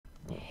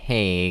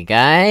Hey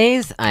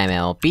guys, I'm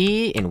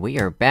LB, and we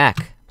are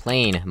back,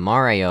 playing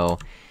Mario.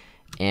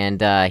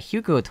 And,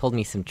 Hugo told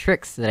me some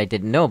tricks that I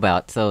didn't know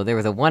about, so there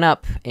was a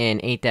 1-up in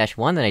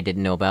 8-1 that I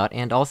didn't know about,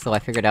 and also I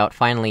figured out,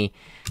 finally,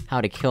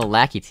 how to kill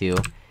Lakitu,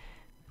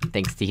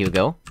 thanks to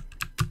Hugo.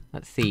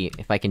 Let's see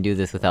if I can do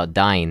this without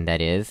dying,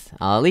 that is.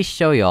 I'll at least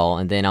show y'all,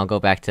 and then I'll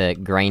go back to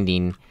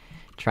grinding,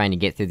 trying to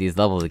get through these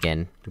levels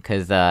again.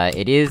 Because,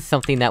 it is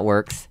something that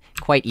works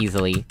quite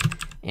easily,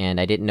 and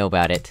I didn't know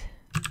about it.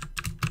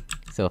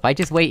 So if I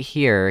just wait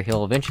here,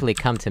 he'll eventually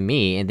come to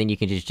me, and then you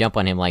can just jump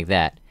on him like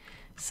that.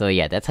 So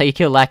yeah, that's how you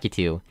kill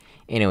Lakitu.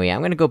 Anyway,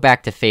 I'm gonna go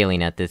back to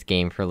failing at this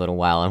game for a little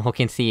while, and we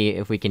can see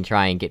if we can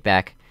try and get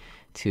back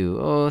to,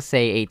 oh,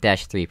 say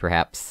 8-3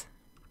 perhaps.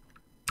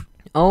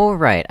 Oh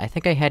right, I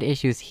think I had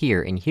issues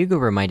here, and Hugo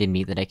reminded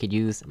me that I could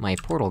use my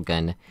portal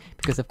gun,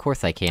 because of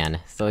course I can.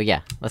 So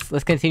yeah,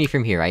 let's continue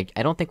from here. I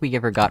don't think we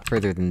ever got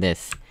further than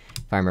this,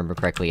 if I remember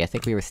correctly. I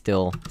think we were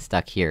still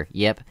stuck here.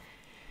 Yep.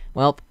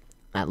 Well,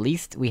 at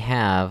least we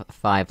have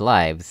 5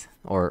 lives.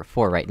 Or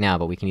 4 right now,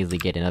 but we can easily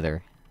get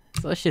another.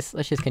 So let's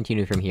just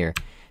continue from here.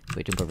 So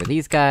we jump over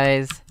these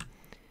guys,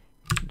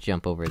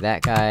 jump over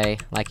that guy,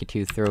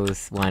 Lakitu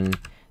throws one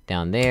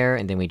down there,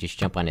 and then we just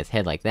jump on his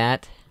head like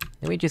that.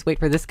 Then we just wait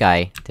for this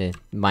guy to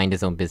mind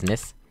his own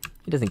business.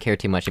 He doesn't care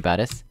too much about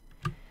us.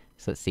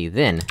 So let's see,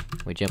 then,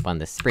 we jump on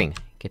the spring,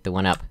 get the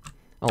 1-up.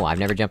 Oh, I've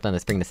never jumped on the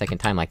spring the second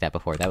time like that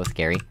before, that was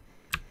scary.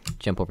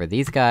 Jump over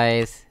these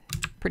guys,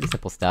 pretty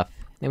simple stuff.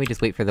 Then we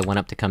just wait for the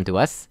 1-up to come to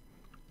us.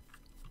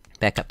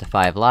 Back up to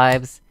 5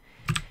 lives.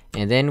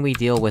 And then we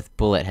deal with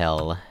bullet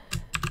hell.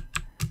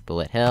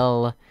 Bullet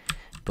hell.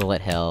 Bullet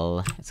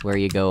hell. It's where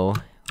you go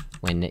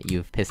when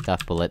you've pissed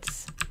off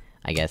bullets.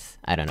 I guess.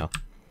 I don't know.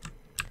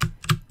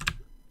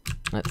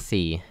 Let's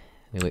see.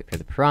 We wait for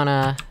the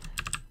piranha.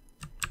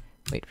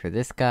 Wait for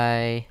this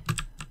guy.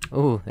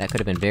 Ooh, that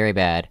could've been very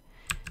bad.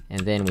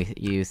 And then we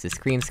use the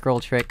screen scroll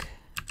trick.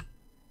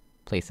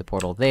 Place a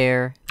portal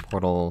there.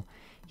 Portal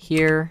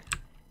here.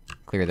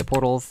 Clear the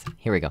portals.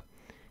 Here we go.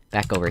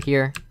 Back over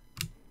here.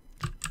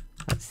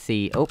 Let's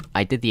see. Oh,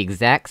 I did the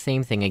exact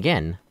same thing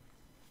again.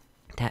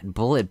 That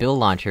bullet bill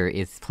launcher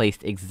is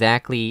placed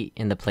exactly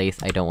in the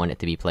place I don't want it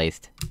to be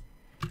placed.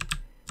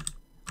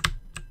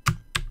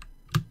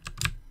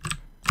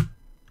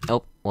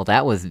 Oh, well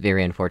that was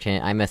very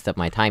unfortunate. I messed up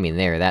my timing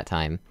there that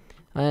time.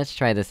 Let's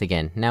try this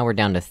again. Now we're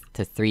down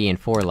to 3 and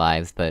 4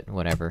 lives, but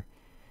whatever.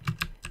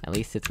 At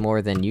least it's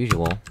more than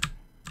usual.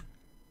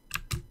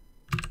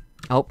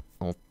 Oh,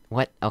 well,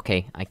 what?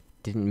 Okay, I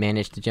didn't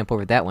manage to jump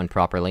over that one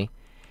properly.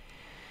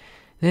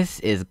 This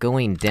is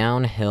going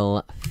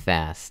downhill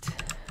fast.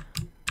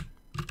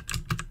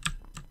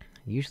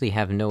 Usually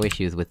have no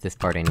issues with this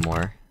part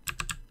anymore.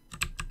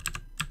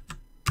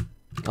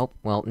 Oh,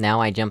 well,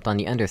 now I jumped on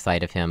the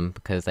underside of him,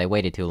 because I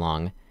waited too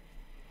long.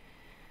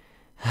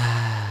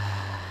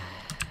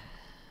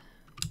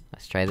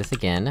 Let's try this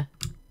again.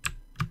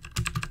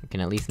 We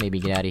can at least maybe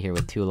get out of here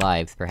with 2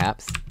 lives,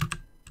 perhaps.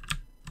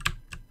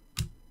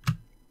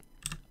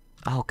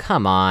 Oh,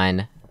 come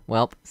on!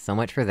 Welp, so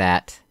much for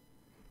that.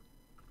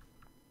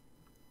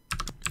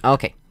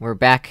 Okay, we're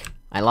back.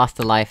 I lost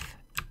a life,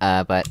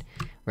 but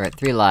we're at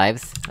 3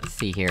 lives. Let's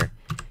see here.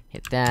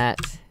 Hit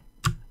that.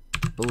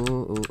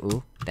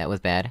 Ooh, that was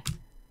bad.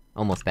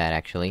 Almost bad,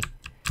 actually.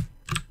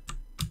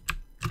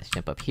 Let's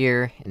jump up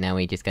here, and now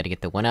we just gotta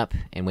get the 1-up,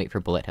 and wait for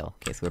bullet hell.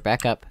 Okay, so we're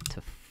back up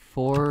to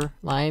 4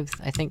 lives,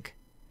 I think?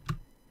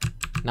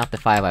 Not the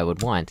 5 I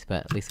would want,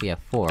 but at least we have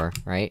 4,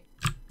 right?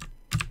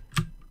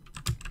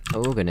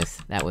 Oh goodness,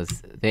 that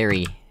was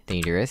very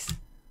dangerous.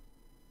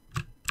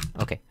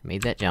 Okay, I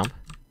made that jump.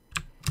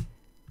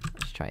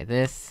 Let's try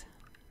this.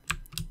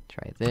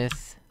 Try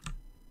this.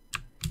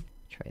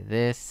 Try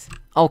this.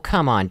 Oh,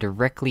 come on!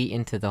 Directly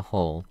into the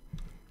hole.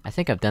 I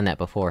think I've done that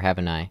before,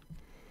 haven't I?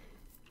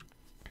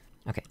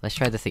 Okay, let's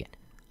try this again.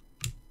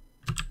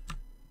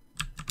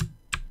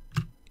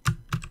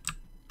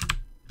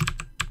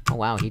 Oh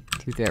wow, he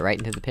threw that right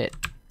into the pit.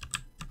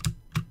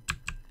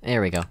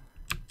 There we go.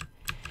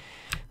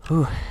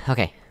 Whew,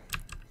 okay.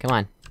 Come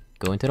on.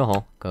 Go into the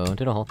hole. Go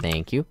into the hole,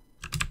 thank you.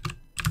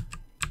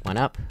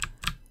 1-up.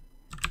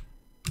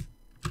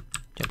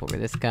 Jump over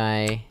this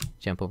guy.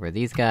 Jump over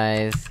these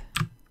guys.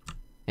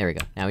 There we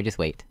go, now we just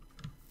wait.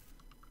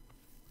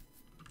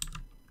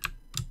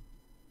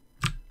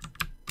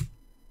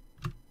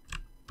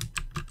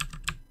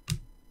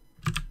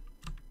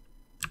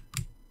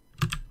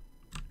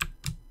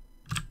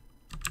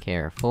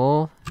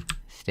 Careful.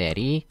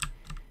 Steady.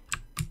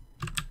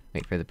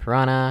 Wait for the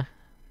piranha.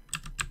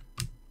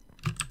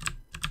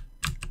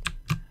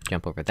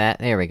 Jump over that,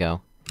 there we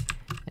go.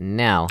 And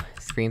now,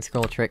 screen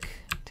scroll trick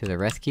to the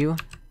rescue.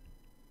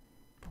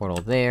 Portal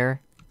there.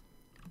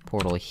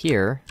 Portal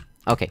here.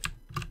 Okay.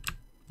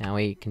 Now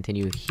we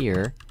continue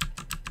here.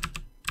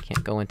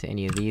 Can't go into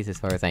any of these as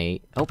far as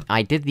Oh,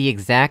 I did the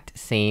exact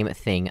same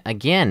thing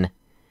again!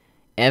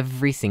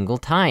 Every single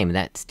time!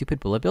 That stupid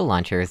bullet bill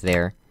launcher is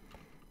there.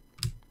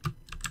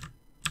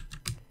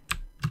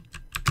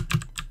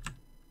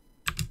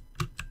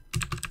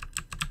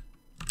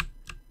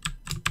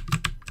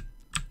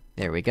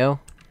 There we go.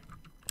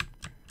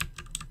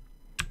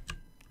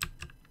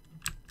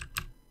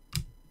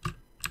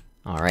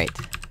 Alright.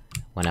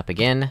 One up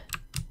again.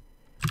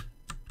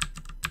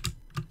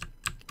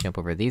 Jump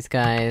over these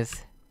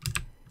guys.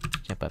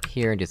 Jump up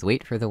here and just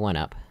wait for the one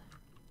up.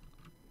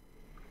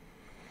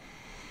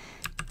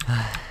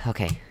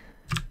 Okay.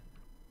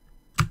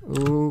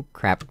 Ooh,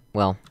 crap.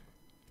 Well,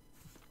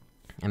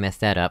 I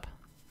messed that up.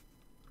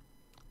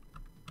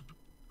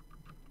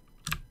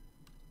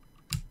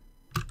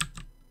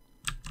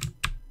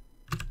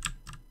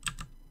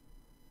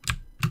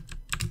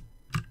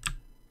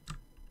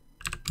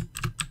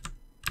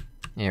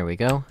 There we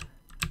go.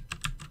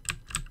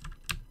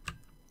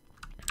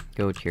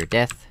 Go to your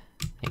death.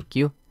 Thank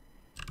you.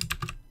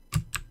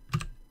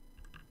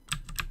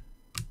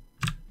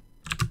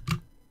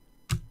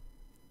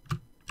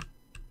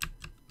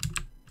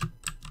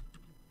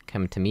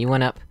 Come to me,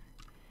 one up.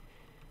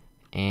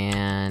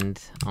 And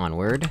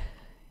onward.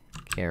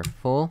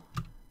 Careful.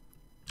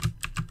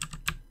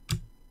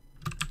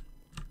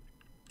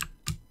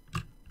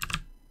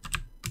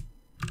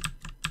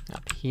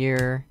 Up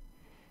here.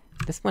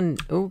 This one,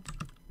 oh,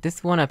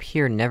 this one up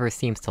here never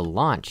seems to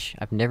launch.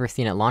 I've never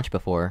seen it launch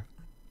before.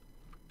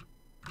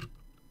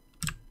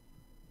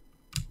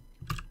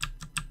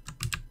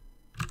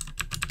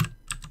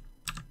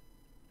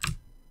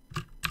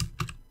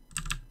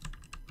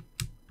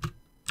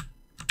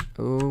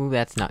 Ooh,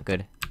 that's not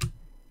good.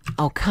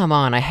 Oh, come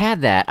on, I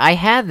had that! I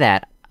had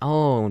that!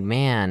 Oh,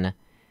 man.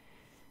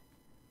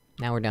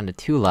 Now we're down to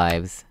 2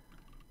 lives.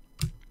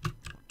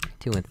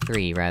 2 and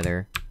 3,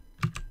 rather.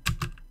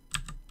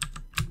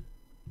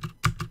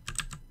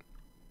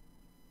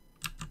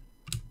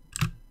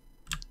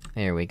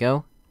 There we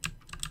go.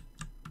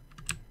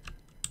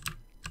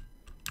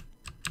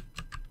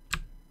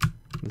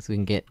 At least we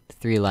can get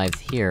 3 lives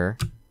here.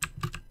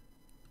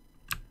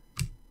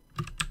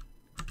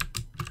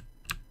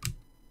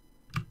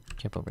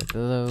 Jump over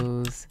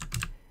those.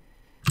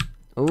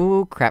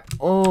 Oh, crap.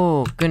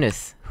 Oh,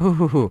 goodness.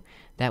 Hoo.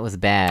 That was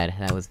bad.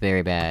 That was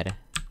very bad.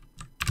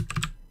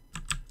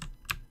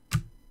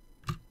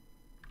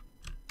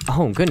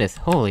 Oh, goodness.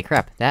 Holy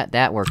crap.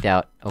 That worked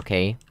out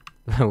okay.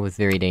 That was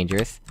very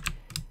dangerous.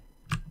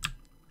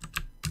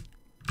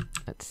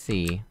 Let's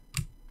see.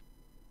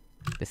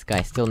 This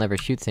guy still never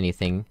shoots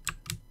anything.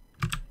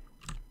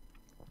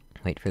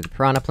 Wait for the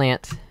piranha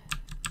plant.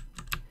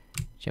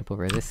 Jump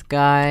over this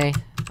guy.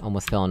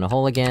 Almost fell in a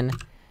hole again.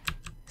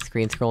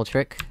 Screen scroll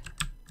trick.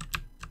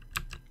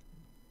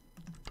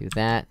 Do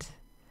that.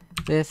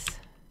 This.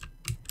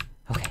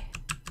 Okay.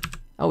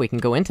 Oh, we can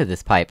go into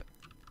this pipe.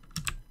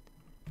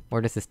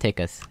 Where does this take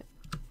us?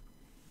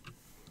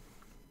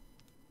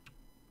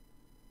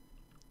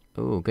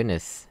 Oh,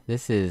 goodness.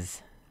 This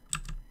is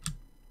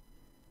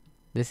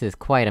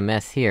quite a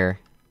mess here.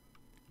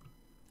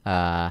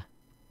 How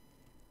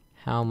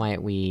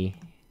might we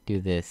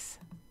do this?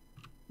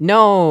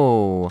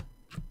 No!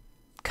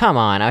 Come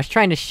on, I was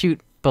trying to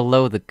shoot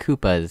below the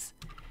Koopas.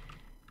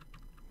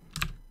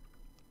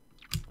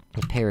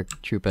 The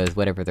paratroopas,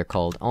 whatever they're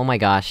called. Oh my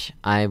gosh,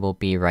 I will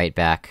be right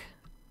back.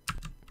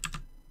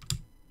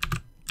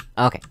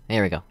 Okay,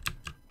 there we go.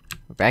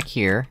 We're back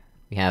here.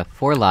 We have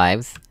 4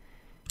 lives.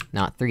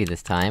 Not 3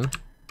 this time.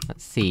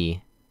 Let's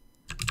see.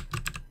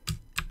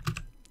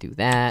 Do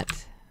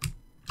that.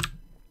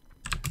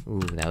 Ooh,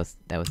 that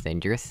was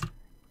dangerous.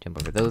 Jump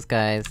over those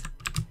guys.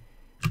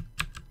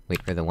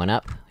 Wait for the one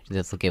up.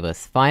 This will give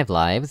us 5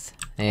 lives.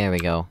 There we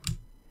go.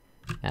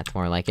 That's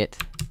more like it.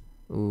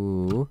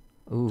 Ooh.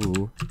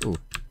 Ooh. Ooh.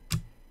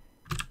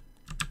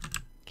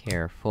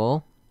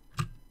 Careful.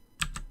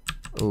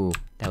 Ooh,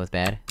 that was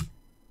bad.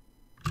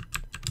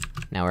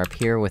 Now we're up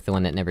here with the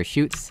one that never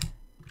shoots.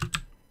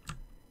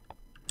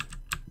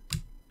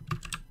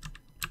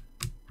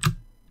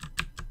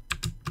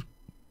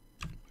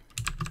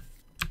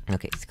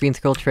 Okay, screen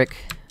scroll trick.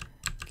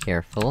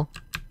 Careful.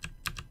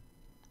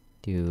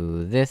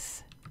 Do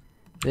this.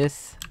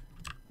 This.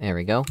 There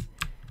we go.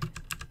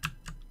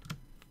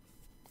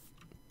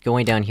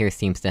 Going down here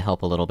seems to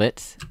help a little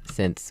bit,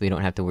 since we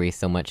don't have to worry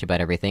so much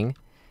about everything.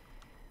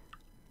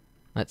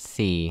 Let's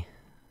see.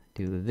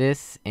 Do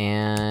this,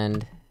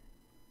 and...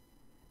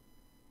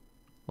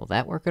 will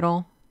that work at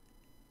all?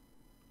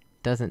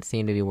 Doesn't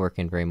seem to be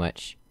working very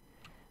much.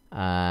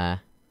 Guess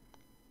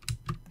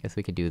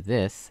we could do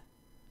this.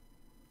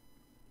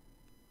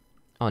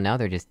 Oh, now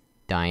they're just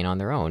dying on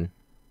their own.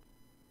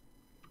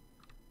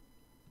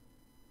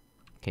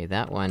 Okay,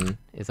 that one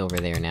is over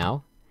there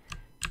now.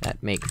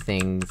 That makes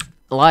things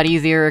a lot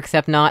easier,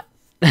 except not.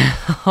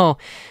 Oh,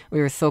 we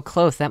were so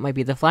close, that might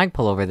be the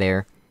flagpole over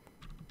there.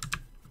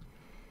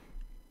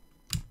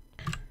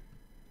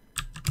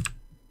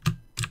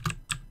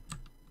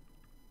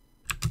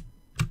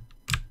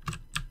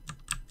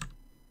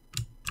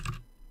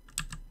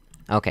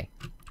 Okay.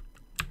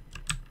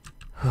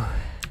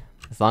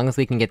 As long as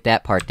we can get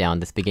that part down,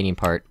 this beginning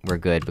part, we're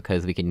good,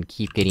 because we can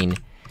keep getting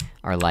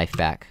our life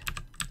back.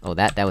 Oh,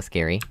 that was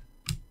scary.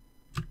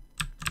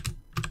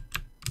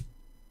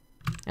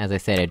 As I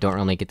said, I don't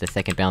really get the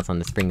second bounce on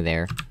the spring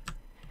there.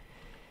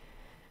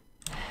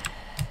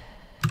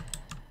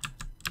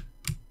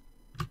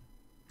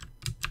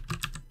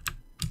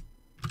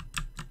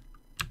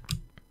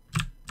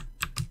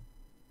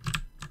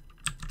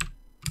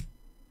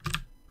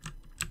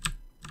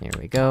 Here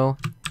we go.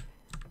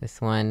 This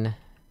one.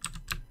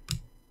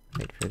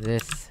 Wait for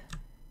this.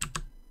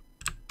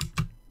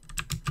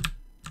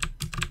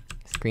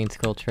 Screen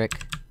scroll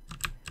trick.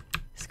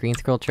 Screen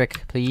scroll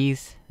trick,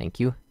 please. Thank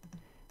you.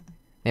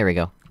 There we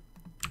go.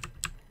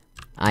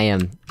 I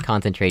am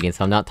concentrating,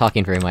 so I'm not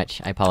talking very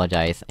much. I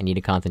apologize. I need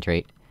to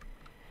concentrate.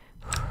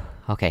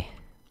 Okay.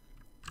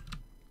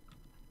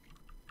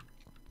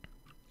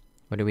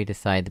 What do we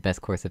decide the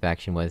best course of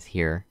action was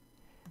here?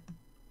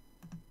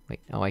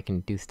 Wait, oh, I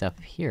can do stuff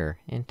here.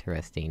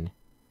 Interesting.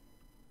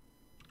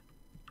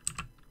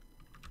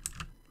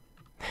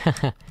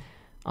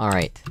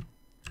 Alright.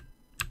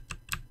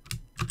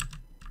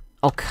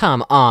 Oh,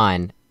 come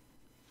on!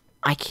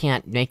 I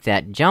can't make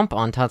that jump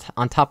on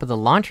top of the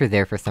launcher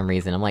there for some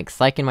reason. I'm like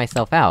psyching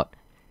myself out.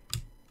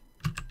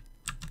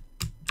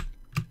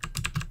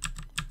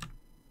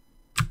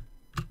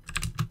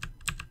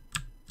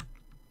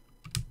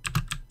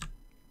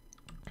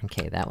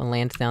 Okay, that one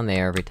lands down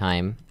there every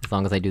time, as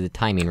long as I do the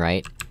timing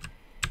right.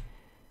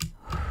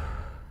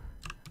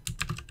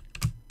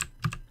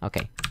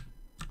 Okay.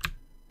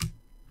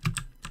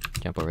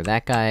 Jump over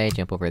that guy,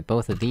 jump over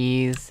both of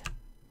these.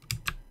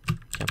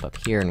 Jump up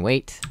here and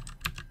wait.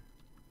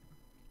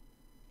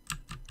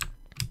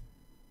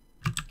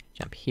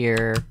 Jump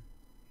here.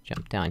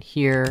 Jump down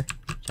here.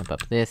 Jump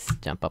up this,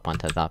 jump up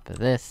onto top of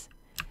this.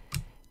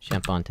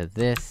 Jump onto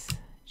this.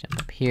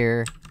 Jump up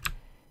here.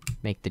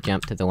 Make the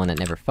jump to the one that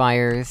never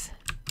fires.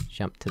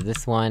 Jump to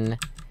this one.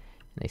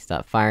 They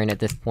stop firing at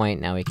this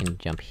point, now we can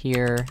jump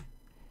here.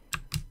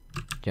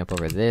 Jump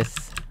over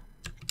this.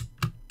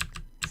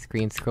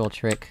 Screen scroll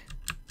trick.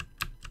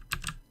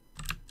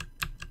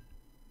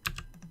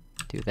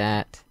 Do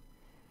that.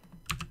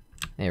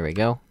 There we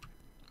go.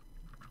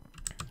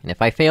 And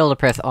if I fail to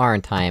press R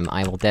in time,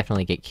 I will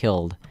definitely get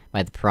killed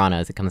by the piranha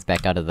as it comes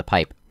back out of the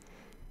pipe.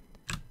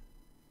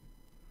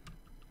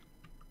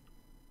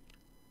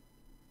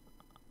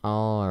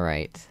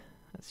 Alright.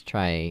 Let's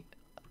try...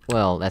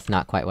 Well, that's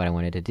not quite what I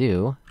wanted to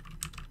do.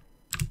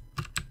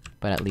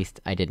 But at least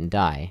I didn't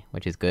die,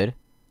 which is good.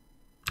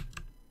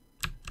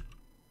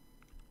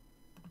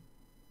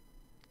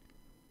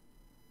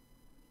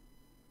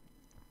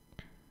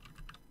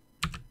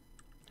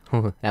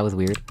 Ooh, that was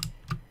weird.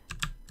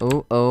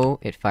 Oh, oh,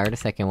 it fired a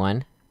second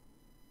one.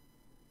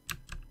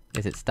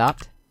 Is it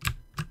stopped?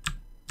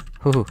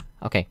 Ooh,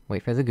 okay,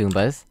 wait for the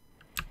Goombas.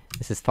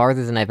 This is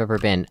farther than I've ever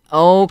been.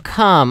 Oh,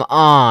 come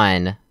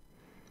on!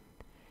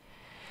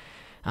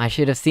 I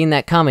should have seen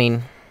that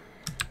coming.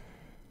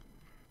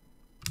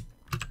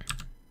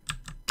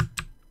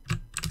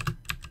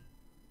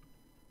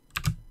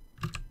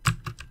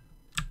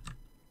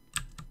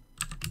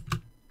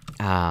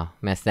 Ah,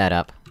 messed that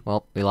up.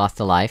 Well, we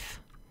lost a life.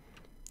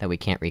 That we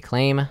can't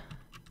reclaim. I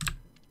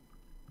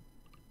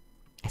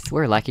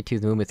swear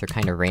Lakitu's movements are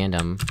kinda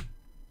random.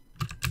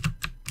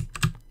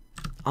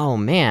 Oh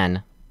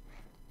man!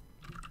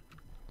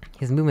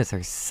 His movements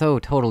are so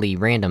totally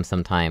random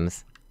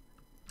sometimes.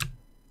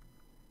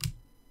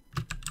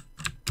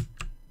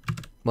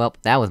 Well,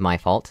 that was my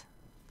fault.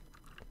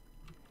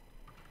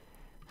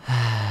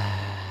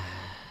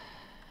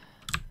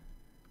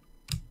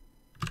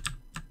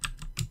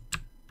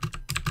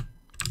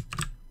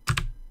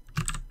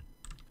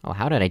 Oh,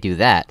 how did I do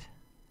that?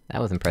 That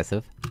was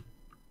impressive.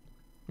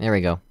 There we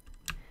go.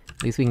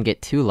 At least we can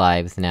get 2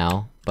 lives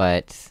now,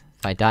 but...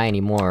 if I die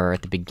anymore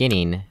at the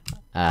beginning,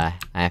 I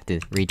have to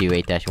redo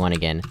 8-1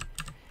 again.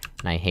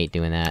 And I hate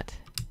doing that.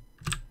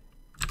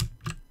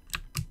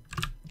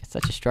 It's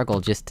such a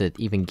struggle just to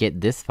even get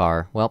this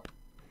far. Welp.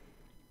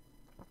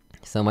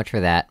 So much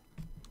for that.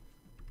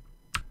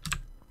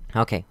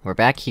 Okay, we're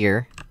back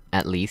here,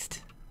 at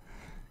least.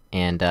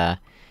 And,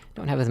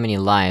 don't have as many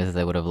lives as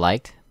I would've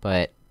liked,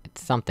 but...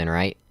 it's something,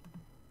 right?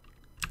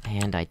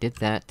 And I did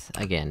that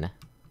again.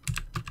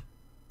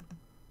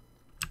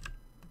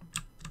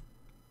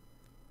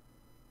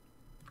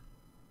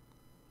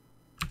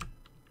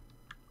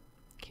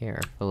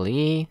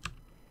 Carefully.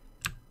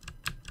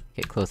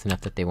 Get close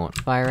enough that they won't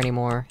fire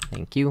anymore.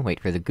 Thank you. Wait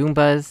for the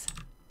Goombas.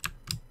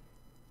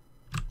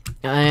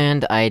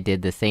 And I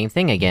did the same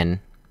thing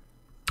again.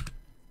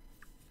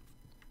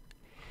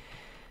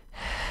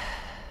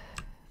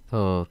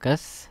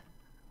 Focus.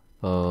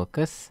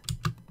 Focus.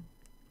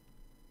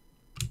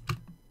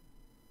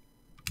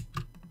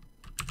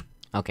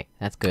 Okay,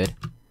 that's good.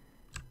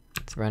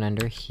 Let's run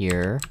under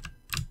here.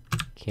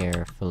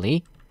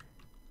 Carefully.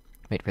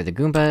 Wait for the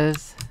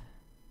Goombas.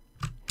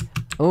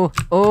 Oh,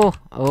 oh,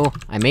 oh,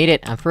 I made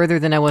it! I'm further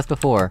than I was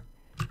before.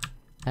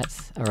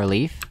 That's a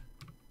relief.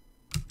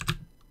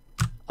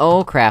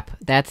 Oh crap,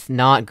 that's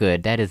not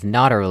good. That is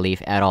not a relief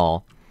at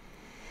all.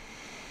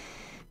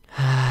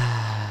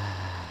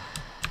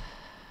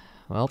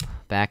 Welp,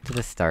 back to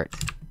the start.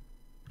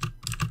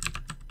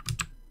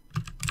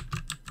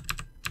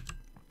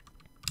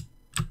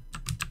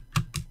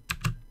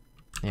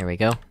 There we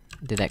go.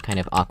 Did that kind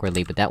of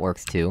awkwardly, but that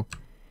works too.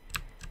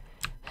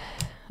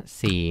 Let's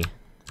see...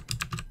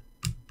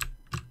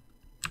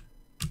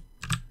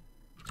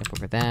 jump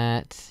over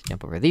that,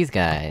 jump over these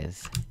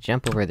guys,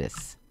 jump over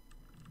this.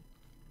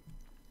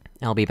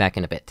 I'll be back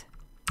in a bit.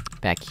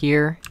 Back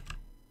here.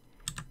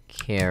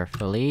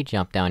 Carefully,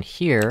 jump down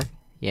here.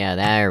 Yeah,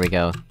 there we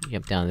go.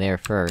 Jump down there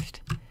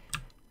first.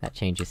 That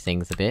changes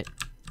things a bit.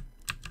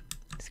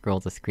 Scroll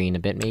the screen a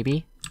bit,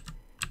 maybe?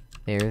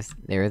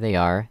 There they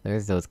are.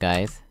 There's those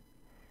guys.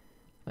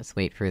 Let's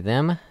wait for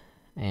them.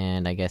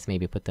 And I guess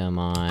maybe put them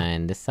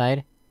on this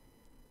side?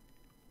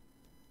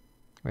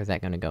 Where's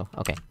that gonna go?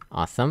 Okay,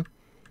 awesome.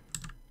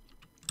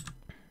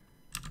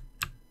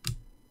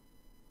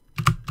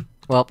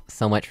 Well,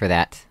 so much for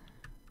that.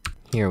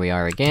 Here we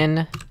are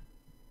again.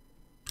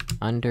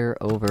 Under,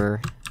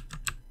 over...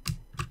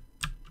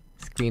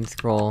 Screen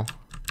scroll.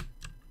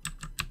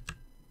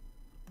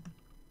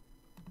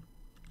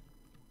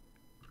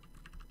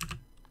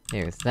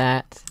 There's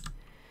that.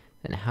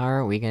 Then how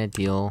are we gonna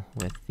deal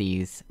with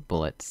these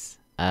bullets?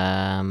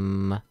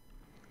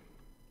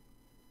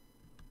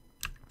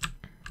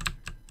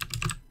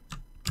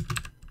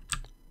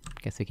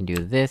 Guess we can do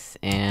this,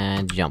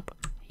 and jump.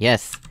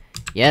 Yes!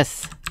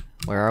 Yes!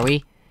 Where are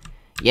we?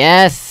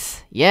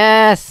 Yes!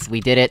 Yes! We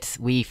did it!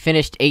 We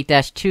finished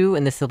 8-2,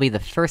 and this will be the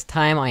first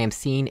time I am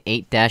seeing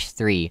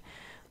 8-3.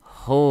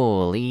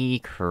 Holy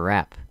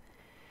crap.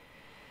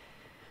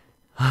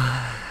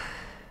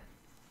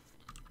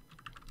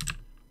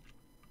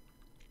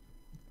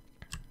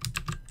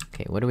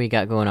 Okay, what do we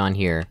got going on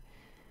here?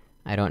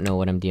 I don't know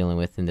what I'm dealing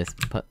with in this...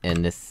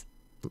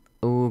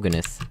 Oh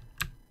goodness.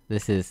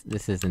 This is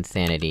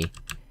insanity.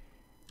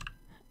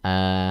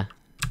 Can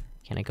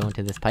I go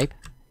into this pipe?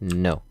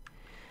 No.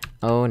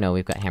 Oh no,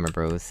 we've got hammer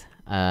bros.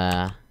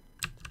 Let's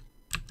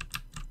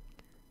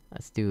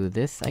do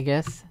this, I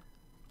guess?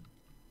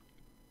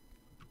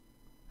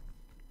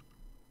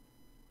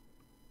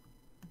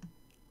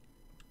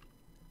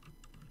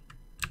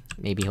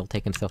 Maybe he'll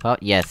take himself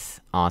out?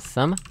 Yes!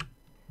 Awesome!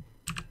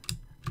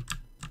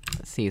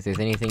 Let's see, if there's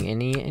anything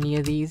in any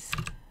of these?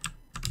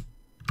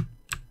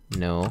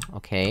 No,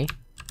 okay.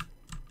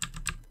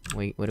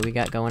 Wait, what do we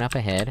got going up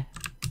ahead?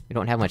 We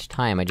don't have much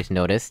time, I just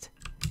noticed.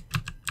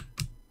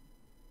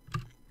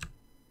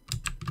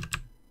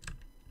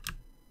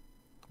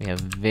 We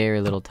have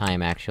very little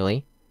time,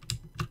 actually.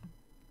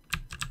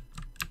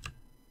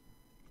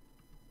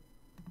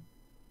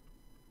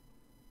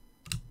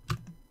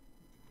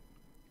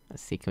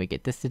 Let's see, can we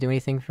get this to do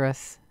anything for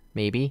us?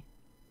 Maybe?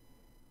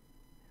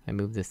 If I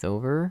move this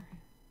over...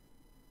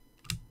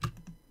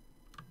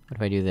 What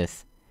if I do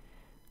this?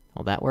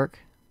 Will that work?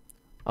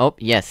 Oh,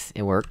 yes,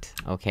 it worked.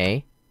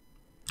 Okay.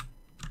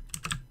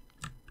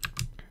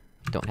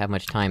 Don't have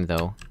much time,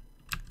 though.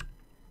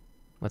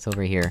 What's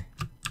over here?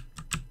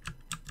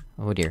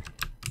 Oh dear.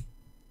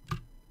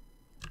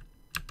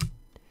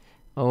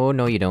 Oh,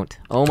 no you don't.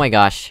 Oh my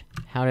gosh!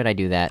 How did I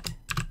do that?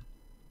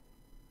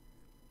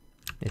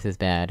 This is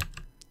bad.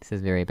 This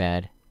is very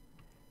bad.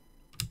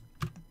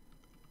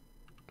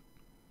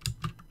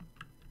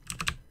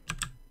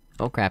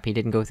 Oh crap, he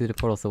didn't go through the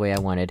portals the way I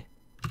wanted.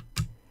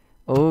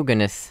 Oh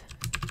goodness.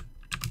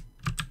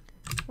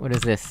 What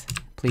is this?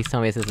 Please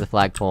tell me this is the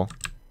flagpole.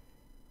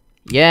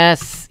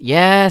 Yes!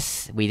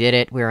 Yes! We did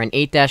it! We're in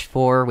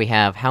 8-4, we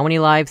have how many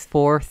lives?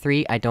 4?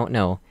 3? I don't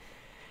know.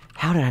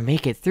 How did I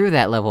make it through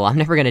that level? I'm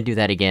never gonna do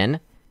that again.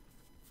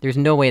 There's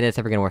no way that's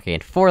ever gonna work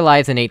again. 4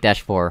 lives in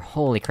 8-4.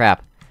 Holy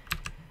crap.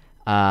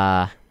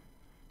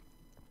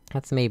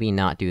 Let's maybe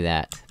not do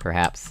that,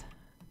 perhaps.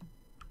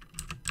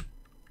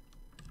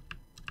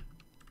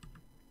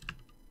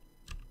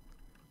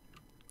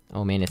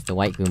 Oh man, it's the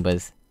white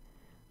Goombas.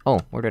 Oh,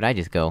 where did I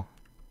just go?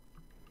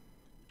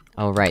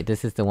 Oh right,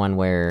 this is the one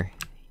where...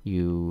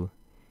 you...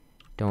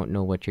 don't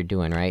know what you're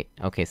doing, right?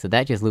 Okay, so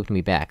that just looped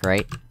me back,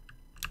 right?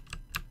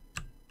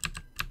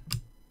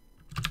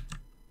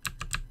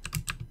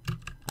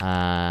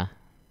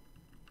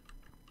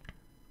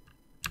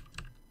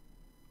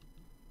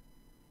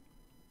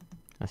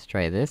 Let's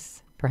try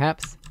this,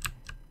 perhaps?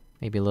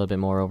 Maybe a little bit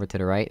more over to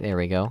the right, there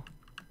we go.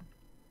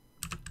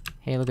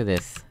 Hey, look at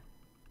this.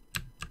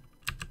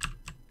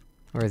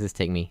 Where does this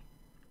take me?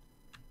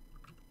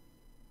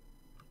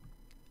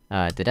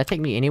 Did that take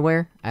me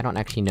anywhere? I don't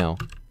actually know.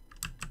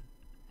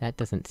 That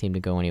doesn't seem to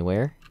go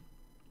anywhere.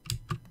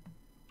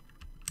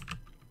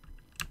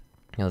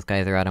 Those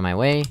guys are out of my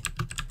way.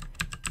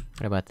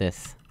 What about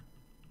this?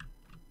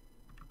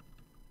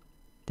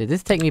 Did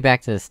this take me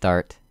back to the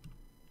start?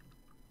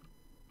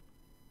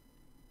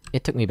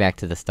 It took me back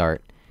to the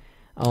start.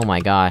 Oh my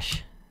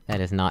gosh.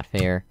 That is not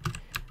fair.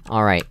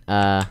 Alright,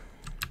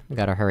 we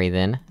gotta hurry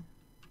then.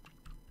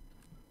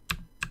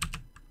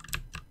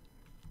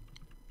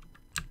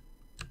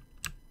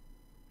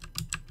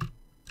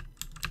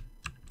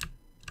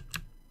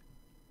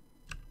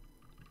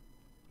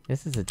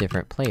 This is a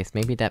different place.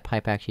 Maybe that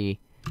pipe actually...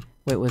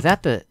 Wait, was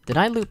that the... Did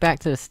I loop back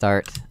to the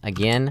start?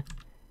 Again?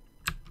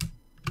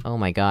 Oh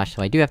my gosh,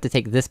 so I do have to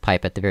take this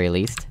pipe at the very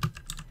least.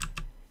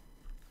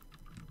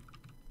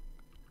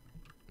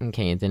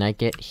 Okay, then I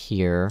get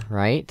here,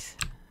 right?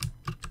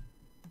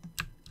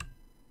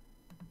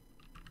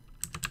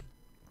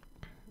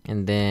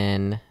 And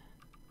then...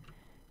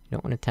 I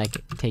don't want to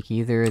take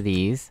either of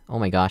these. Oh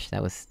my gosh,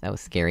 that was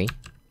scary.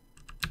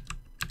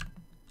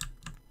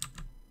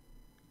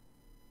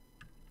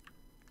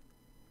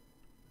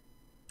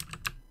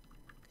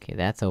 Okay,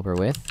 that's over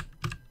with.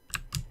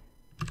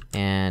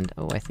 And,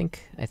 oh, I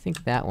think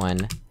that one...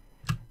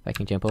 If I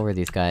can jump over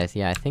these guys,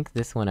 yeah, I think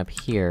this one up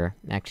here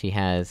actually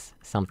has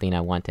something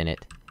I want in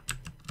it.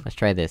 Let's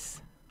try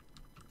this.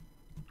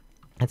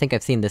 I think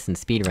I've seen this in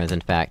speedruns,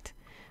 in fact,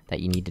 that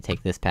you need to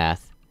take this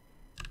path.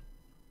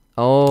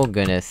 Oh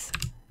goodness.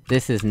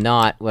 This is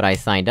not what I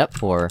signed up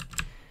for.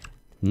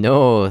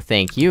 No,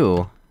 thank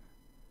you!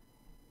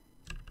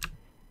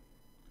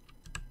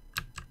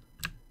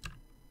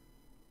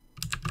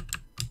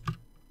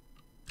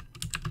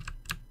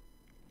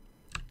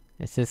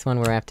 Is this one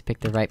where I have to pick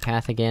the right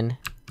path again?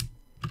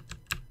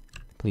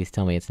 Please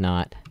tell me it's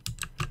not.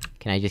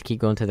 Can I just keep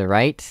going to the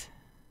right?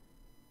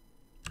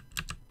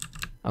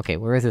 Okay,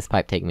 where does this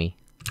pipe take me?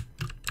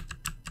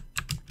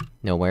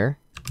 Nowhere.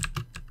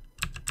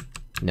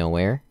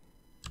 Nowhere.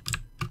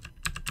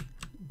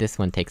 This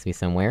one takes me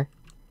somewhere.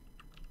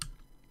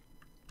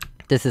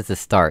 This is the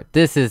start.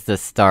 This is the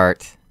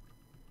start!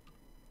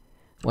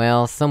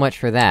 Well, so much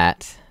for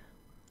that.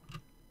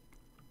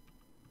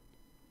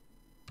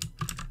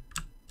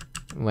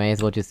 Might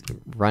as well just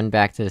run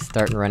back to the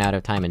start and run out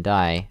of time and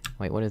die.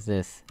 Wait, what is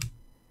this?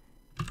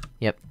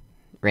 Yep.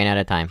 Ran out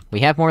of time. We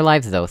have more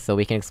lives though, so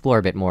we can explore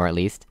a bit more at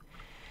least.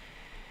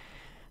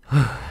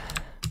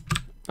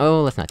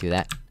 Oh, let's not do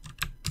that.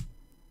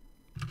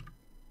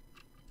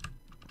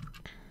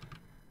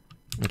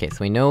 Okay, so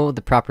we know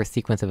the proper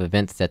sequence of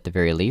events at the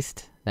very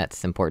least.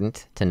 That's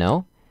important to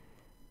know.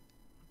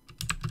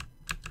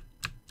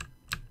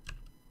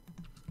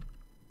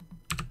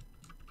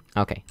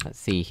 Okay, let's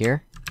see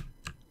here.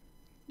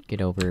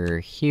 Get over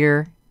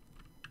here.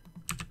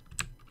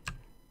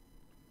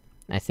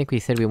 I think we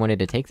said we wanted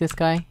to take this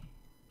guy?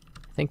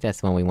 I think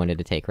that's the one we wanted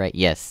to take, right?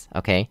 Yes,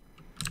 okay.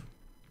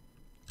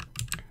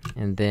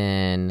 And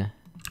then...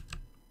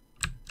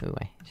 Ooh,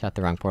 I shot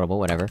the wrong portable,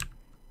 whatever.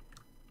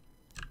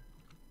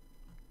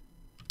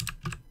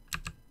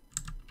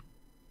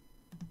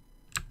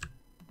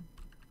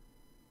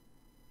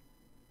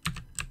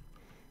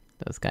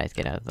 Those guys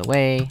get out of the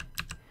way.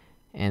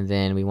 And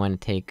then we want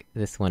to take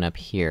this one up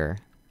here.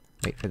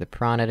 Wait for the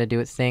piranha to do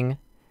its thing.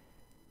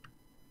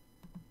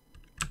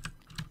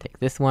 Take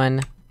this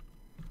one.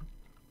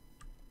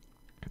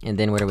 And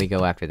then where do we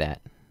go after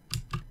that?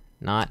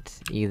 Not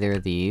either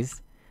of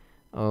these.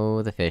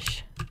 Oh, the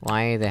fish.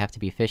 Why do they have to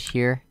be fish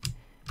here?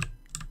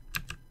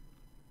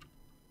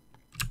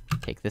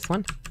 Take this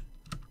one.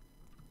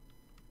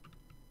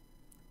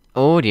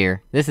 Oh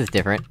dear, this is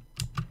different.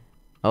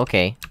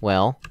 Okay,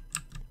 well...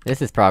 This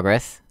is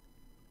progress.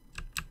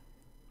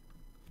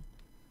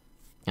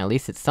 At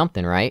least it's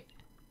something, right?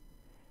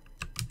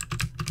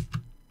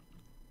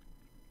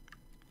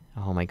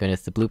 Oh my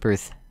goodness, the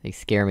bloopers, they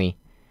scare me.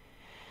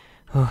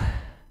 Oh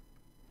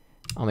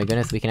my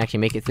goodness, we can actually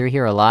make it through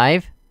here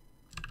alive?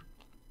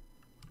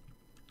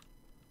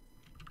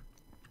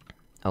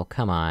 Oh,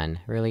 come on,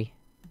 really?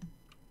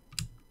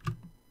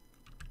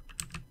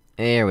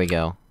 There we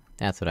go.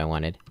 That's what I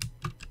wanted.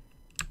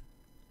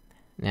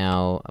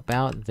 Now,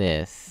 about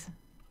this...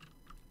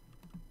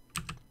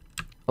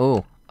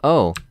 Oh!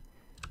 Oh!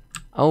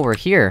 Oh, we're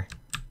here!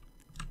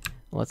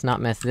 Well, let's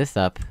not mess this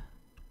up.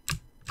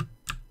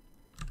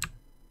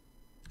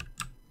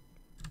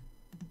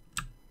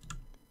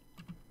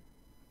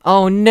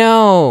 Oh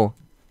no!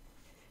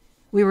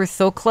 We were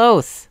so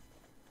close!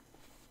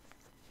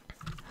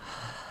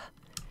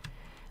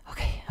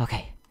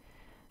 Okay.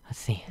 Let's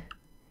see.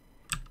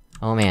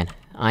 Oh man,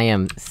 I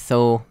am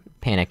so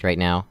panicked right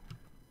now.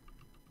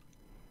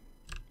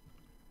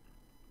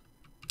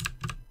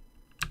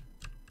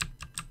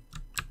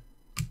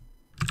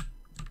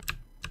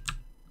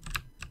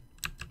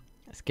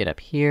 Let's get up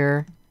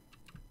here.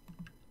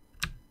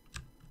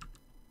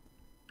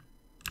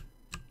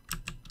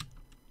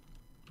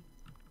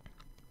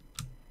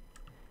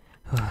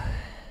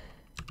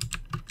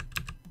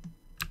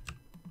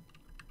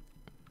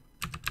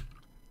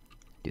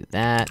 Do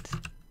that.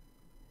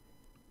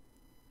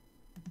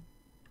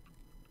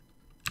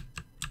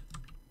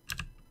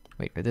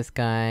 Wait for this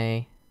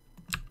guy.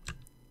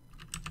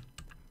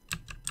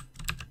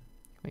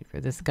 Wait for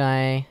this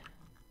guy.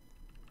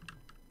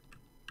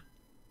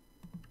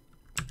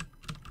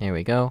 There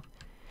we go.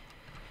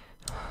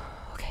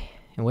 Okay,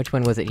 and which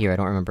one was it here? I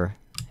don't remember.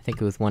 I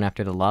think it was one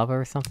after the lava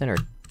or something, or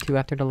two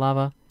after the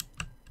lava?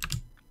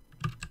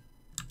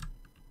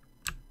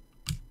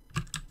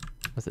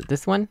 Was it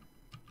this one?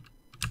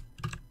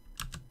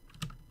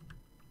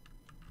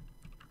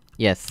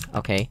 Yes,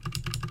 okay.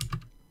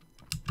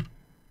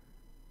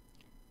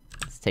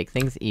 Let's take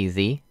things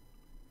easy.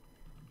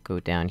 Go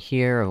down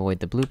here, avoid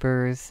the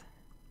bloopers.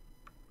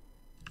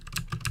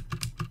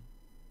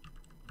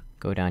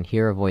 Go down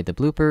here, avoid the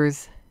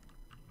bloopers.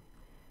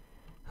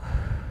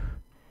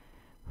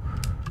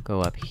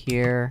 Go up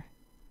here.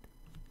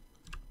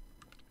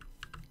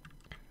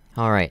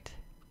 Alright.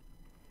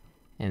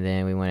 And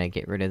then we wanna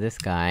get rid of this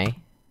guy.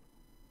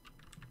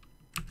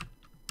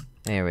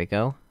 There we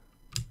go.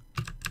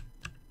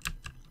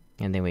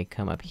 And then we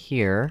come up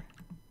here.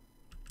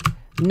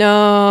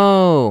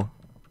 No!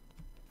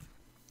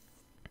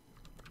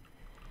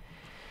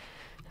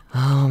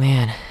 Oh,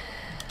 man.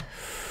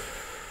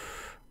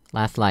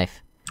 Last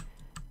life.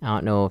 I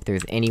don't know if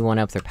there's any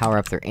one-ups or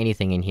power-ups or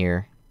anything in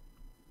here.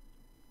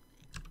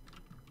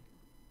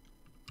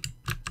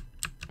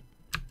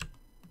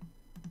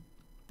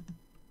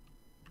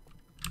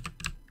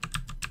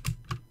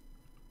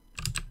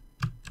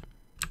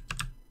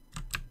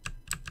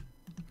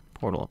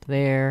 Portal up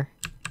there.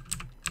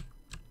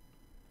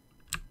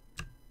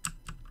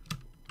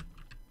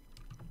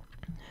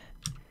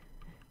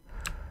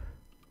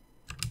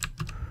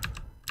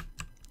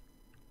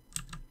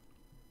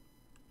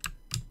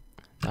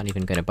 Not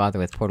even gonna bother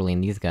with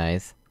portaling these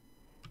guys.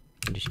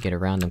 Can just get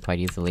around them quite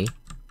easily.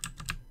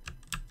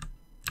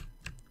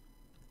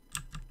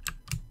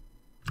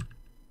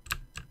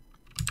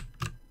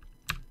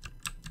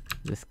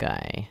 This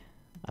guy...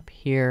 up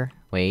here.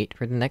 Wait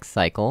for the next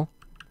cycle.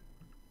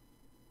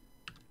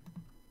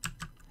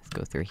 Let's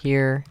go through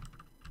here.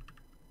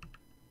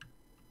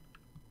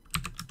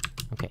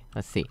 Okay,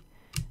 let's see.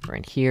 We're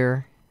in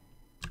here.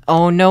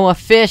 Oh no, a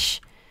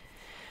fish!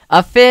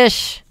 A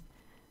fish!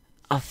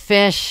 A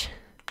fish!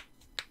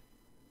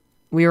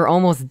 We are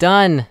almost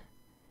done!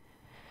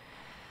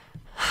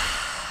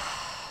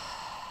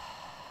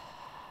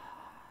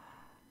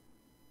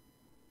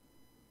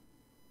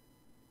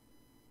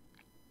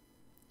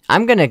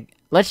 I'm gonna...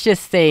 let's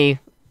just say...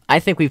 I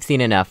think we've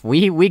seen enough.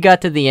 We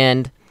got to the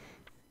end.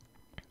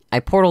 I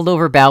portaled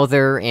over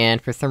Bowser,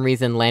 and for some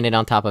reason landed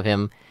on top of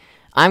him.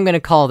 I'm gonna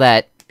call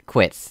that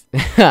quits.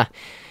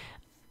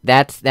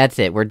 That's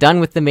it. We're done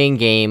with the main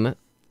game,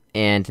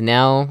 and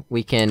now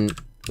we can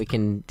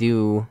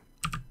do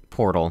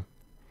Portal.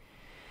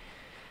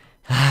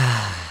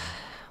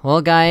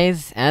 Well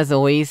guys, as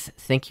always,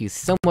 thank you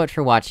so much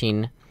for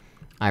watching.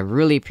 I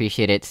really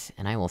appreciate it,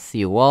 and I will see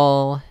you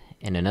all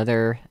in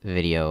another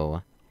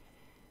video.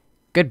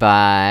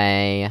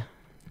 Goodbye!